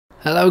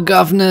Hello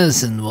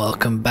governors and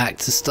welcome back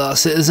to Star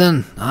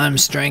Citizen. I'm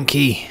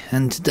Stranky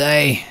and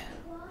today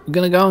we're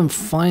gonna go and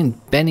find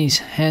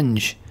Benny's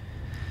Henge.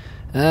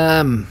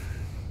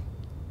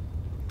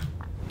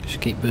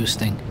 Should keep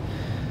boosting.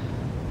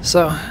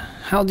 So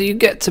how do you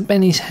get to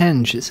Benny's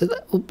Henge? It's a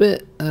little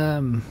bit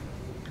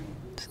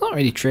it's not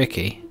really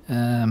tricky.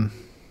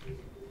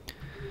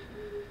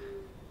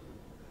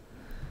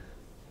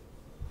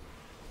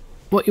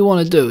 What you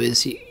want to do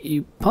is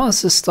you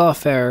pass the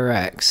Starfarer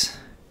X.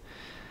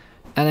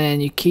 And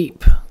then you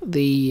keep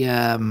the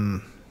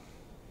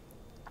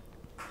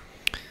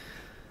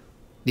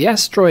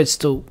asteroids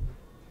to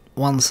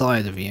one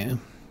side of you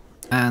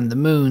and the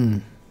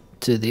moon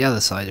to the other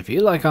side of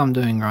you, like I'm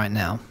doing right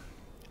now.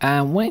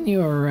 And when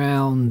you're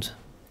around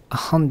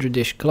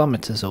 100-ish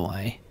kilometers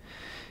away,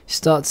 you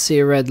start to see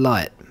a red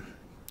light,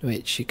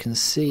 which you can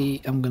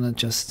see. I'm gonna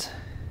just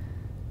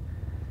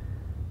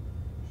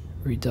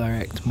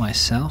redirect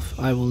myself.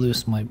 I will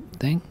lose my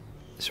thing.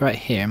 It's right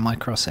here in my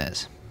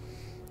crosshairs.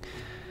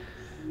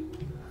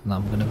 And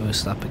I'm going to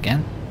boost up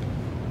again.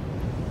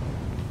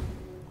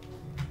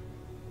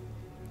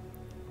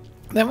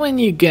 Then when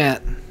you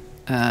get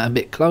a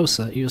bit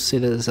closer, you'll see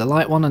that there's a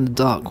light one and a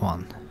dark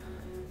one.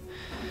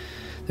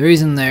 The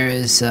reason there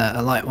is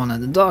a light one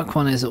and a dark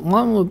one is that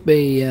one would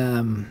be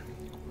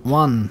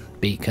one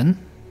beacon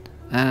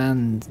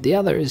and the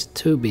other is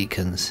two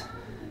beacons.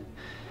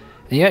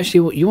 And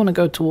you want to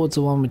go towards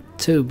the one with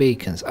two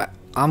beacons.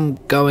 I'm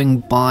going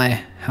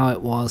by how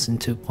it was in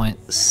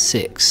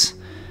 2.6.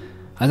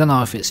 I don't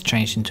know if it's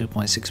changed in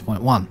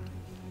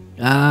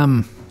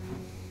 2.6.1.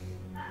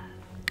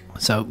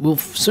 So we'll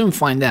soon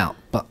find out,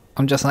 but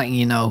I'm just letting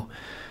you know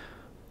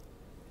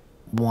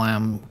why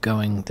I'm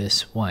going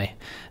this way.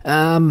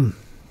 And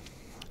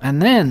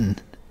then,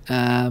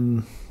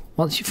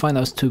 once you find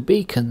those two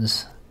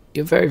beacons,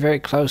 you're very,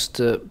 very close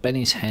to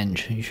Benny's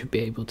Henge. You should be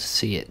able to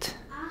see it.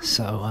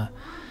 So,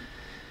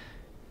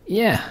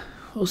 yeah,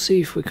 we'll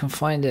see if we can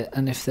find it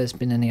and if there's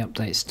been any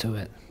updates to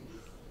it.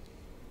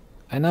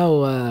 I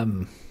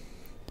know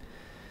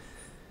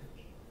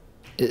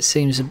it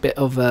seems a bit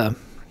of a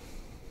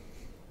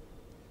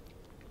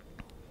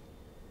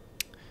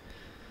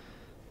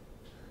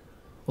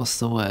what's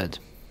the word?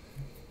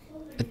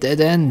 A dead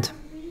end.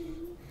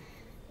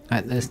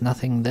 Like there's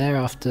nothing there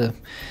after.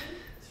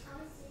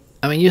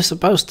 I mean, you're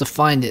supposed to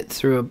find it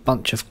through a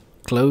bunch of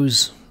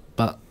clues,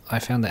 but I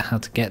found out how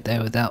to get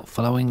there without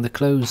following the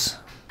clues.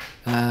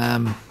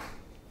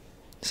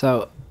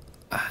 So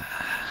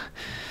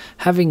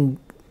having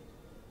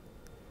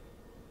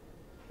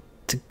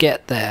to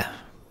get there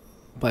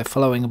by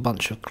following a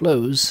bunch of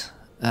clues,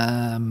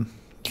 you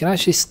can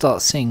actually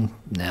start seeing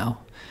now.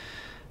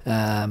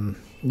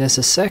 There's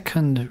a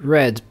second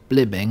red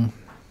blibbing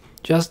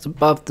just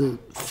above the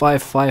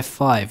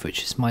 555,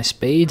 which is my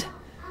speed.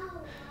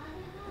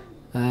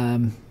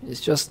 It's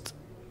just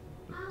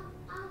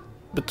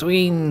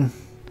between,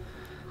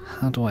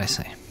 how do I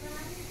say,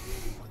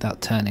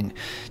 without turning,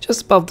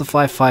 just above the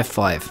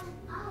 555.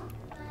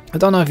 I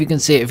don't know if you can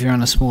see it if you're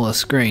on a smaller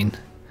screen.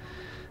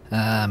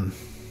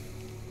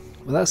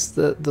 Well, that's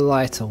the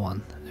lighter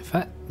one. In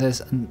fact, there's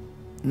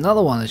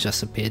another one that's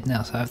just appeared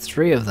now, so I have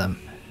three of them,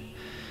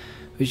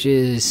 which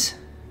is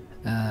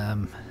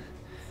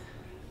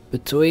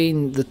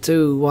between the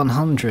two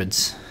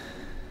 100s.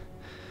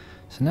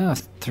 So now I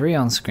have three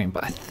on screen,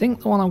 but I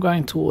think the one I'm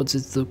going towards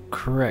is the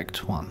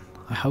correct one.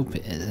 I hope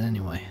it is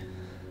anyway.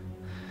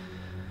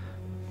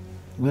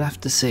 We'll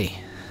have to see.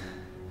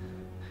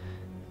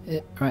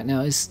 It right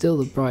now is still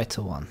the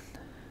brighter one.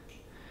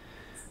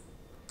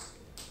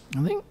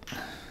 I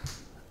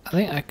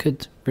think I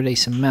could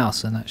release a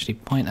mouse and actually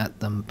point at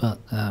them, but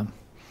I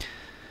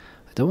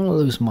don't want to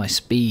lose my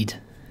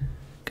speed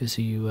because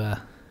you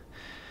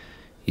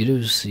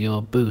lose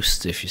your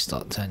boost if you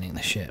start turning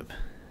the ship.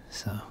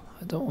 So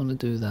I don't want to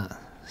do that.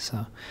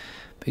 So,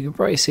 but you can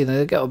probably see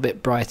they get a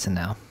bit brighter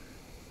now.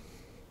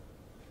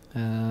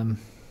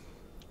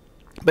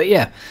 But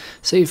yeah,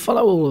 so you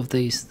follow all of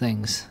these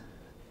things,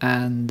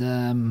 and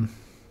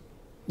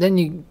then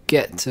you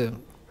get to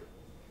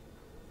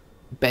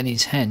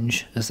Benny's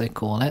Henge, as they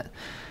call it,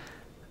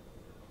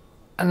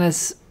 and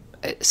it's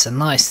a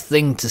nice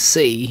thing to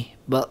see,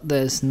 but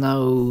there's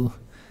no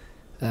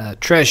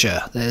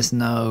treasure, there's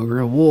no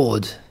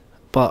reward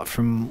apart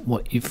from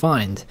what you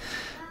find.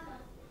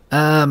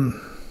 So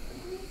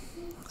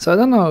I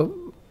don't know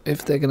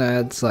if they're gonna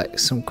add like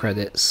some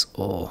credits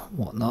or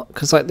whatnot,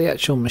 because like the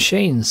actual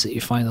machines that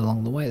you find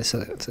along the way, they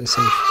say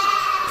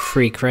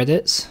free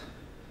credits.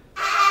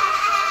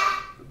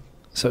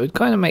 So it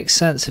kind of makes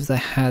sense if they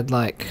had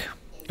like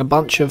a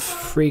bunch of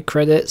free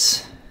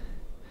credits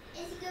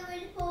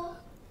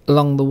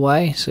along the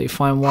way. So you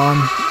find one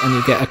and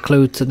you get a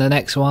clue to the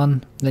next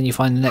one, then you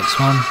find the next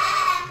one,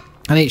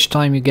 and each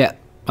time you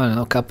get, I don't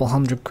know, a couple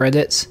hundred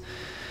credits.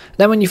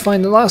 Then when you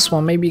find the last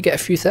one, maybe you get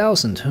a few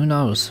thousand, who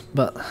knows.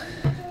 But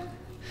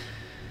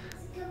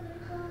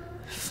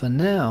for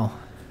now,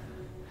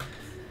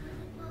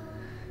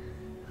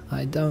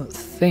 I don't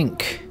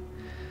think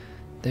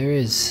there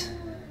is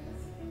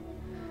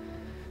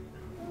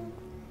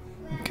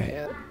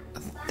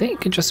think you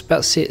can just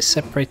about see it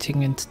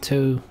separating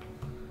into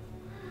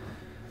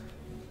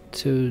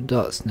two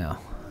dots now.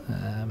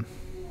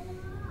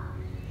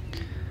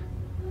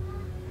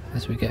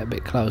 As we get a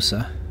bit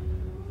closer,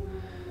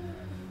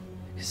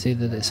 you can see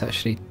that it's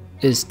actually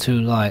is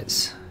two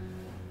lights.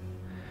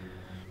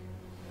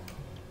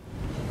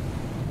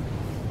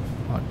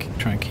 I'll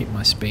try and keep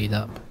my speed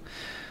up.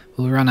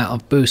 We'll run out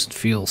of boost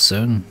fuel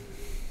soon,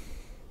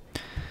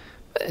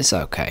 but it's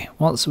okay.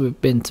 Once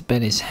we've been to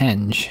Benny's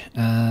Henge,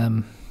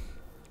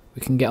 we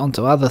can get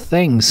onto other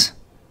things.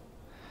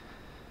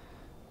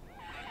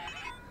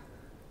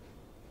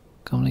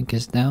 Comlink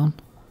is down.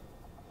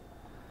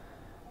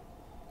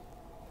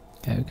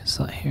 Okay, we can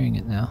start hearing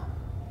it now.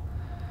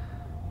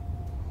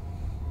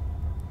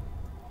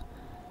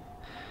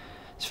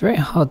 It's very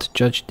hard to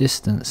judge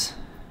distance.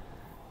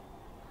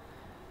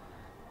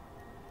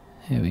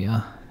 Here we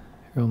are.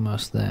 We're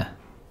almost there.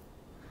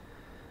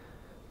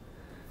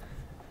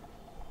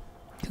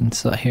 You can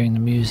start hearing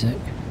the music.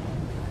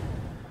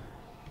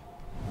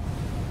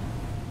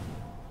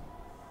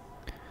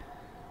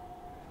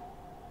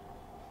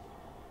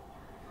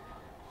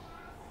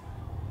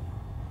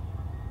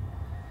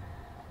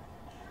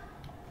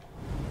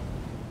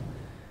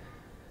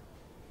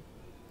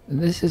 And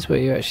this is where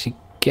you actually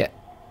get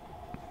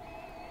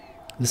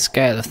the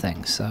scale of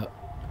things. So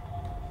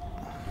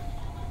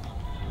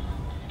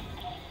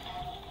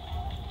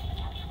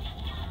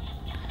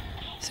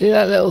see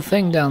that little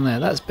thing down there?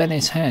 That's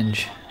Benny's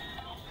Henge.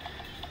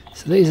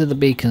 So these are the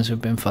beacons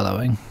we've been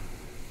following.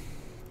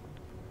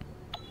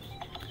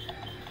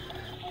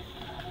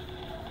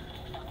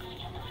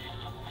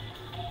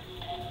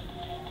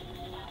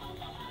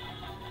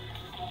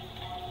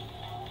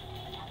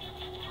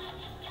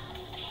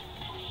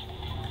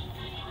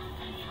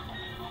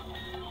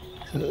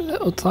 So a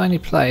little tiny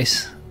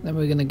place, then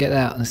we're going to get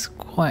out, and it's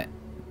quite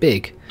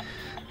big.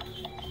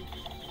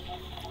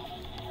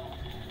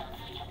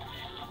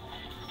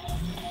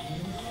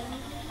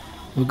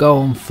 We'll go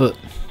on foot,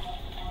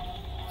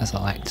 as I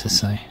like to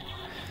say.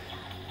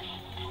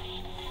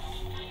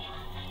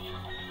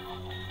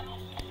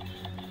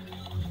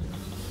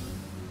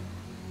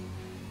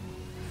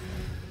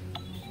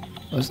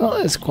 Well, it's not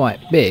that it's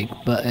quite big,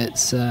 but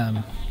it's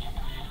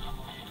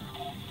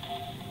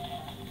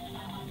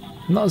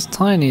not as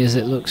tiny as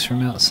it looks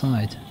from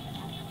outside.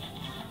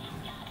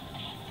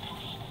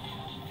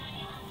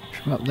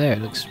 From up there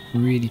it looks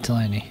really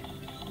tiny.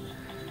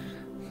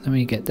 Then when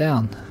you get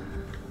down,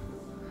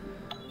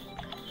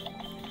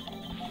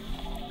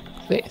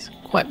 it's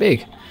quite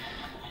big.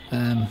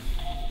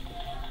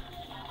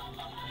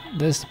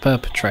 There's the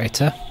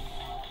perpetrator.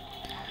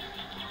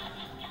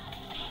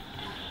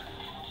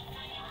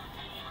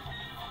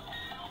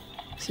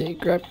 See,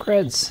 grab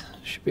creds.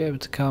 Should be able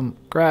to come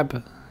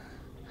grab.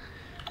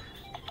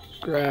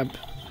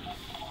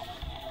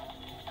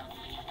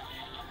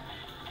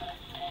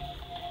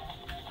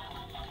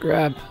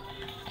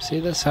 See,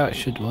 that's how it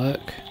should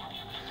work.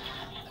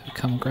 They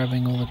come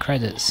grabbing all the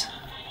credits.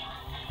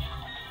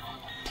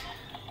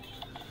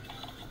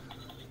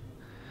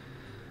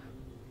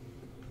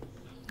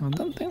 I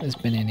don't think there's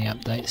been any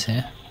updates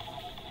here.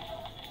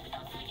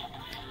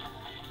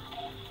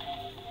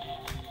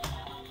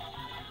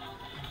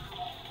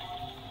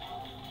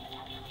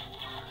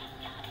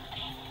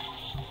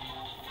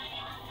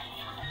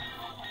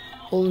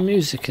 All the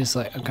music is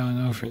like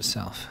going over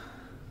itself.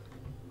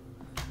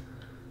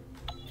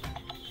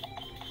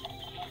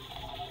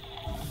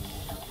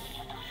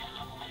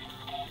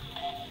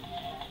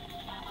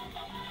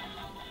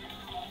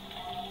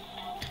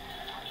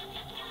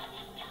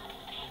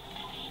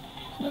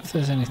 I wonder if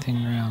there's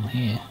anything around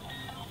here.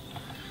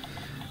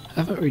 I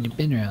haven't really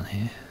been around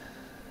here.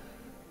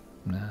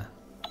 Nah.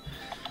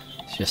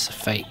 It's just a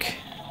fake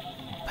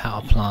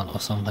power plant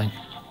or something.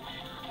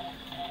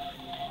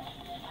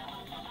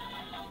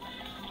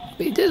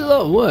 But he did a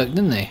lot of work,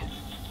 didn't he?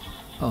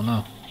 Oh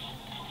no.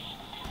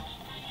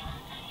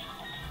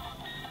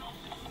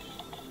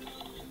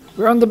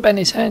 We're under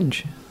Benny's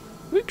Henge.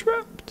 We're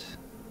trapped.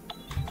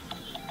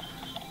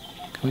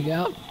 Can we get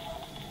up?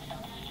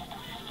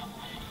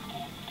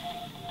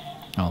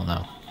 Oh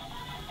no.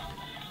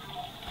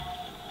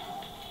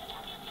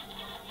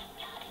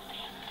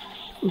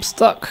 I'm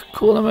stuck.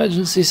 Call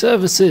emergency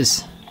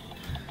services.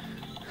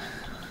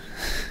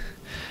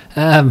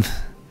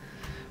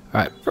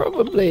 Right,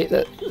 probably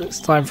it's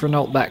time for an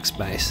alt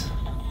backspace.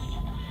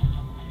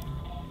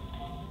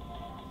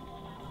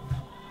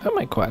 That'll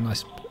make quite a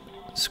nice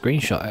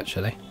screenshot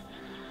actually.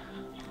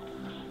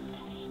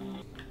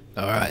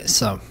 Alright,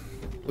 so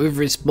we've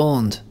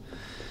respawned.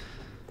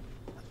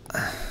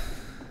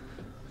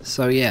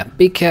 So yeah,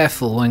 be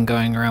careful when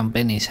going around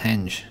Benny's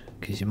Henge,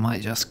 because you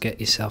might just get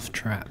yourself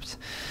trapped.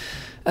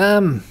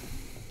 Right,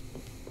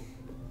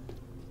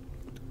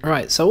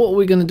 so what are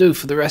we going to do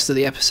for the rest of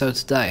the episode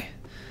today?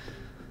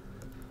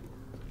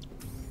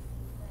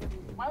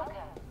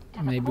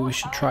 Maybe we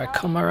should try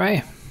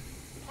Comare.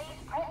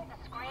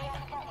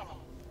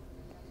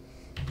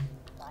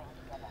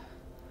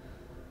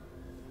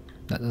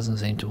 That doesn't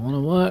seem to want to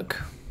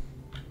work.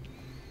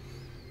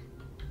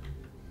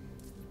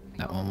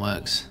 That one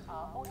works.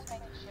 Our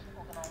automated ship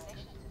organization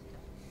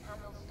system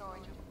handles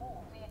storage of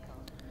all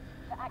vehicles.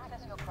 To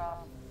access your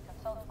craft,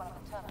 consult one of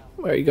the terminals.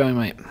 Where are you going,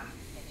 mate?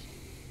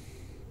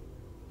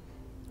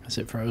 Is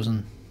it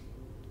frozen?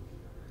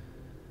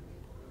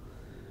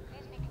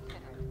 Please be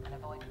considerate and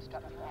avoid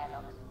obstructing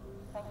airlocks.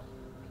 Thank you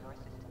for your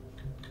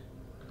assistance.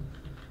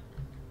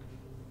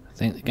 I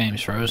think the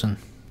game's frozen.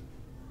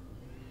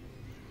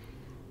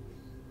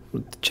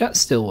 Well, the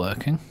chat's still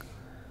working.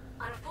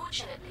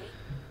 Unfortunately,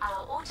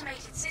 our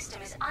automated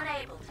system is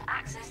unable to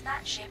access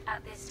that ship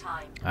at this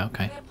time.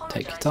 Okay, We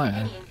take your apologize time for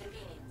then. any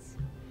inconvenience.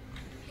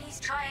 Please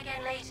try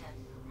again later,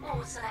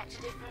 or select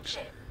a different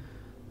ship.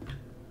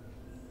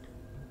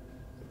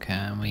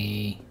 Can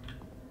we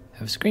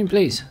have a screen,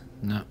 please?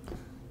 No.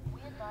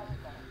 We advise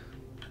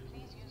again.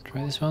 Please use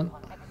Try this one.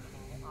 on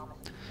everything your armor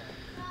system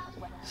as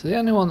well. So the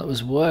only one that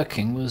was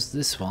working was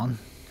this one,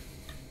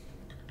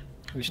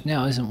 which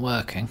now isn't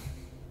working.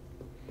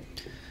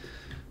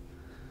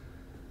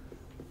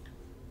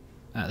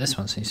 Ah, this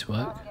one seems to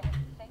work.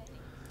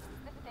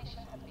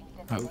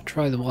 Right, we'll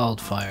try the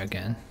wildfire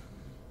again.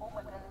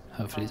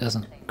 Hopefully it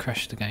doesn't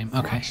crash the game.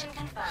 Okay. Selection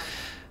confirmed.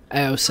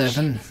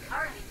 AO7. Ship is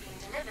currently being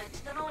delivered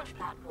to the launch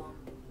platform.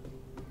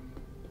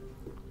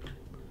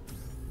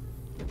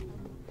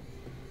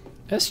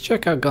 Let's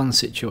check our gun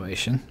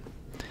situation.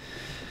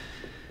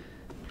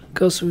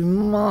 Because we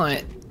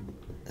might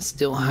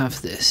still have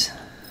this.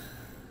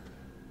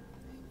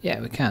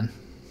 Yeah, we can.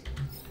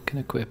 Can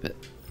equip it.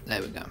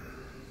 There we go.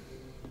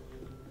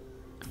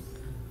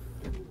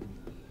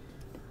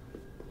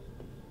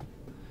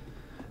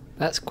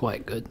 That's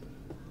quite good.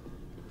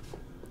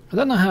 I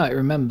don't know how it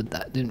remembered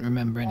that. Didn't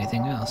remember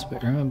anything else,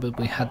 but remembered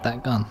we had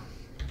that gun.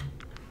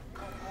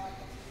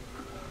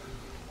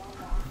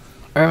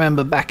 I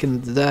remember back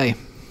in the day,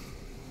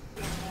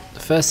 the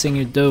first thing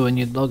you'd do when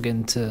you'd log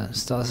into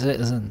Star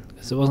Citizen,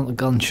 because there wasn't a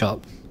gun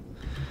shop,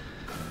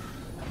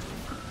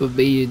 would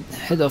be you'd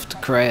head off to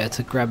Korea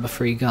to grab a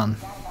free gun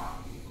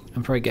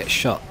and probably get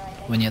shot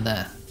when you're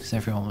there, because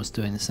everyone was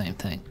doing the same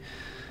thing.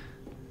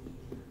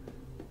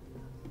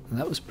 And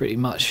that was pretty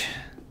much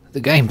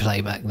the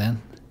gameplay back then.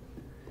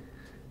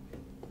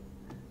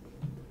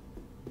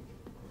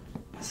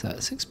 So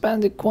it's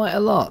expanded quite a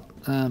lot.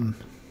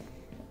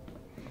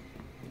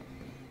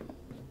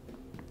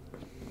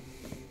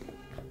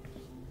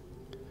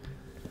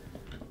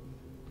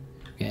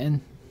 Get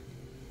in.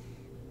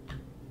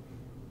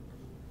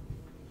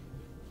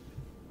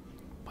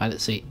 Pilot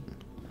seat.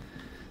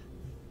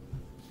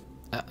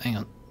 Oh, hang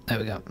on. There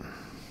we go.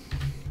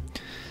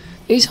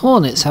 These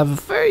Hornets have a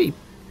very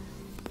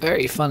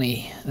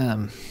funny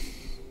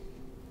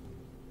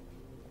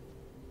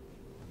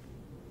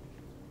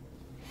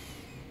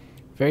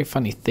very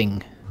funny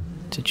thing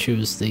to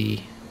choose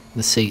the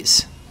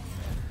seats.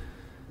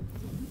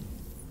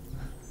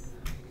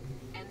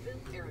 Anvil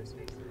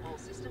Aerospace. All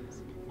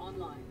systems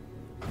online.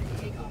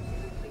 Takeoff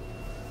complete.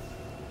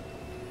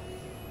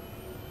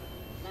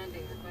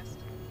 Landing request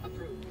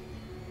approved.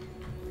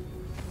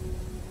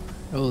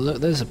 Oh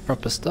look, there's a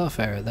proper staff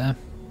area there,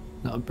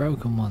 not a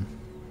broken one.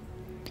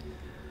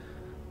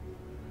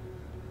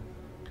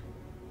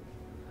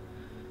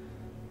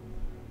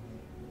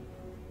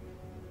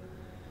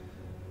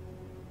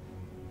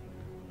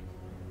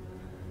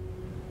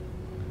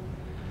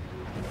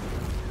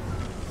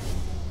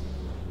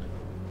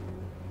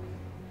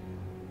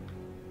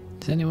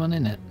 Is anyone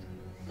in it?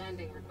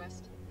 Landing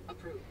request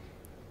approved.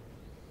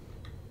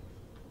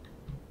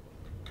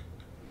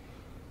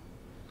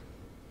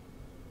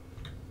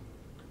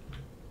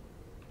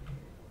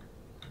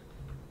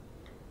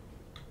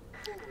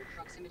 Forward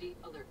proximity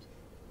alert.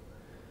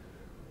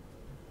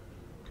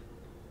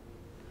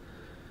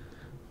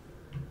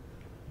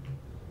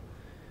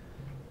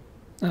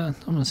 No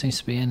one seems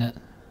to be in it.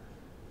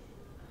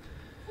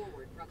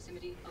 Forward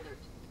proximity alert.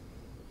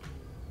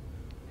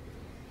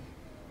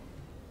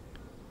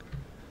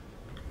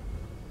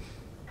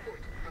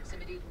 Port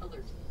proximity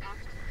alert.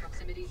 Aft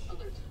proximity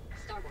alert.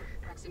 Starboard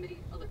proximity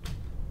alert.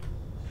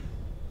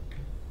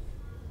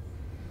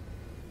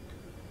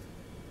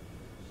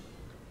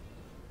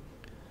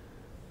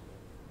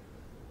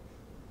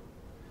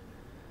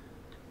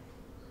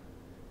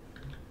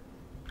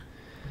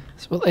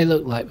 It's what they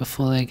look like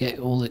before they get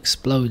all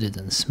exploded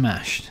and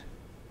smashed.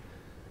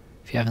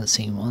 If you haven't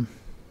seen one.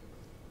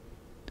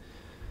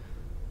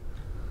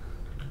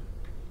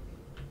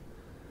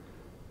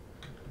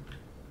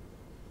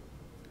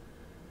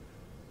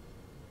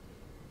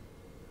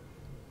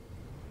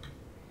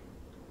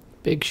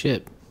 Big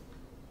ship.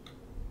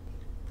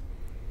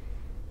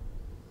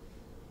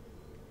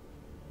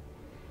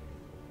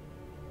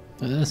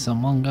 Oh, there's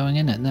someone going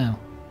in it now.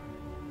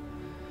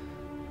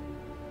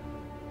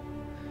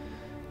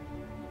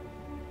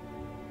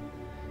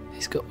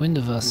 He's got wind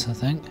of us, I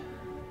think.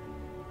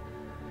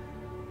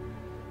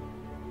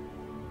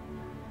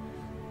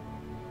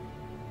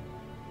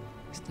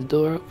 Is the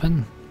door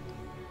open?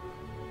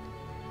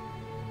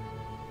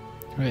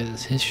 Right,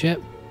 that's his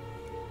ship.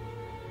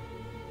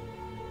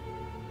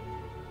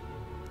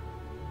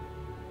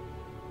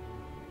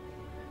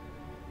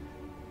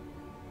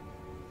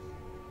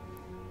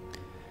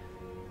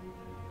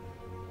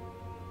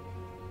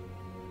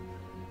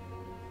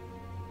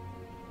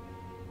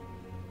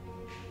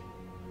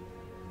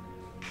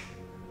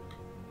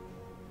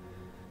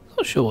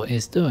 Not sure what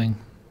it's doing.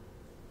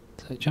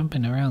 So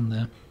jumping around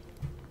there.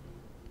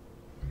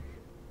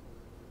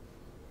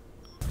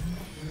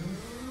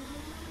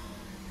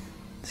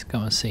 Let's go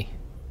and see.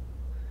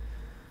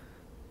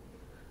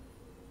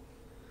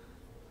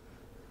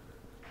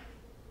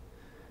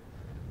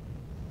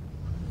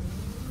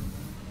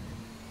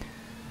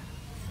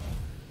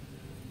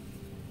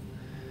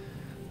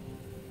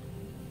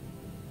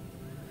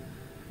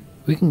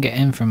 We can get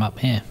in from up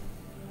here.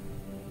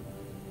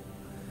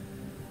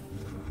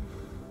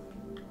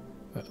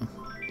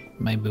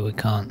 Maybe we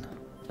can't.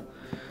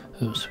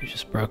 Oops, we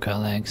just broke our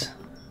legs.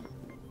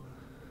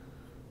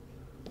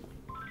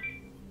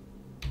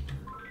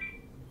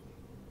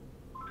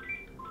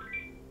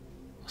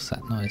 What's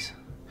that noise?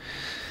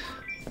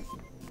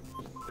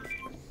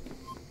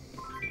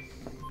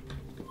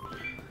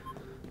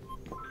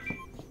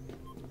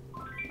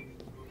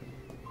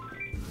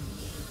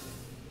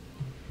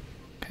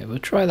 Okay, we'll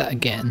try that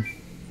again.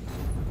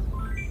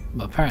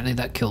 But apparently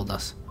that killed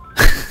us.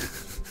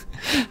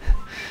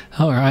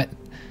 Alright.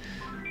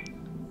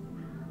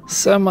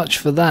 So much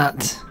for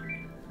that.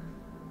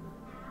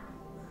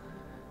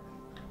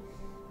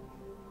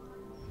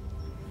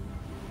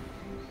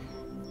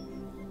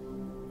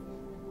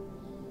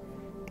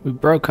 We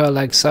broke our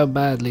legs so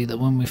badly that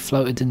when we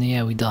floated in the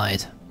air we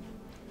died.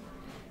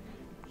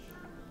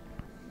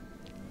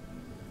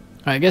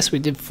 I guess we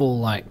did fall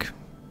like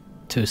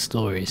 2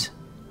 stories.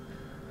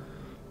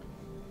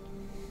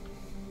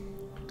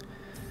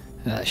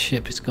 That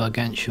ship is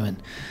gargantuan.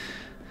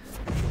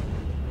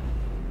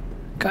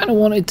 Kind of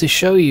wanted to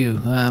show you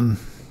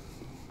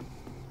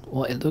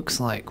what it looks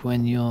like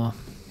when you're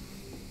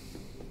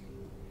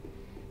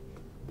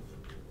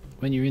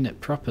in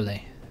it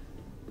properly.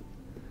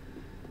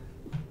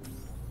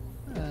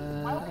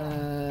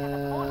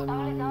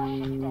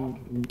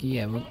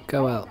 Yeah, we'll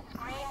go out.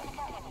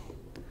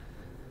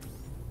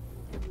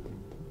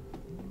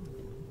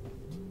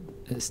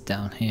 It's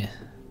down here.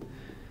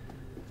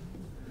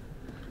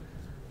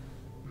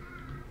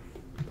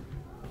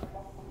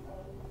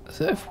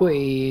 So if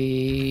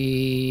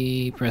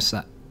we press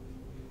that,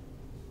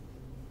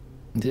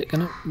 is it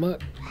gonna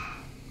work?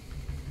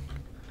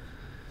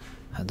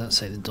 I don't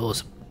say the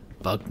door's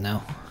bugged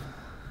now.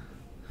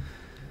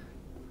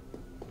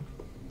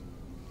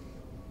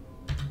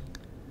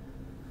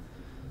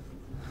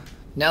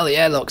 Now the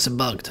airlocks are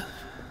bugged.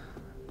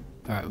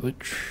 Alright, we'll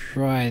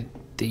try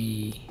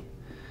the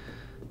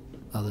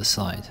other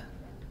side.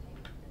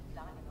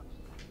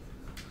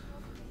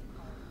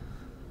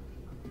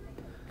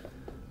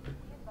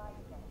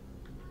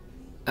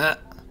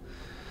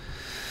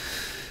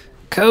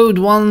 Code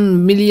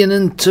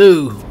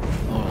 1,000,002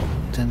 or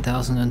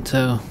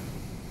 10,002.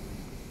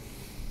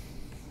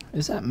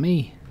 Is that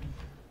me?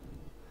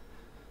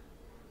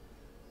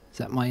 Is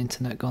that my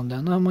internet gone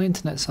down? No, my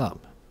internet's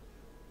up.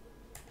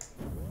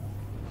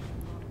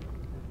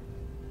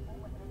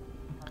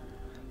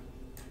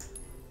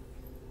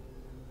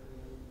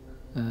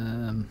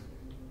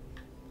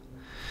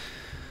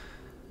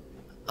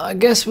 I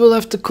guess we'll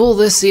have to call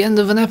this the end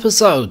of an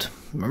episode.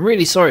 I'm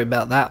really sorry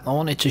about that. I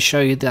wanted to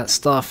show you that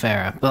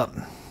Starfarer, but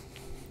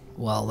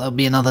well, there'll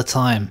be another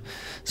time.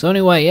 So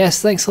anyway,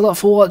 yes, thanks a lot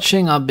for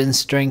watching. I've been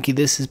Stranky,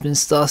 this has been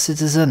Star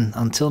Citizen.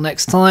 Until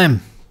next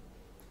time,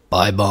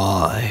 bye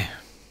bye.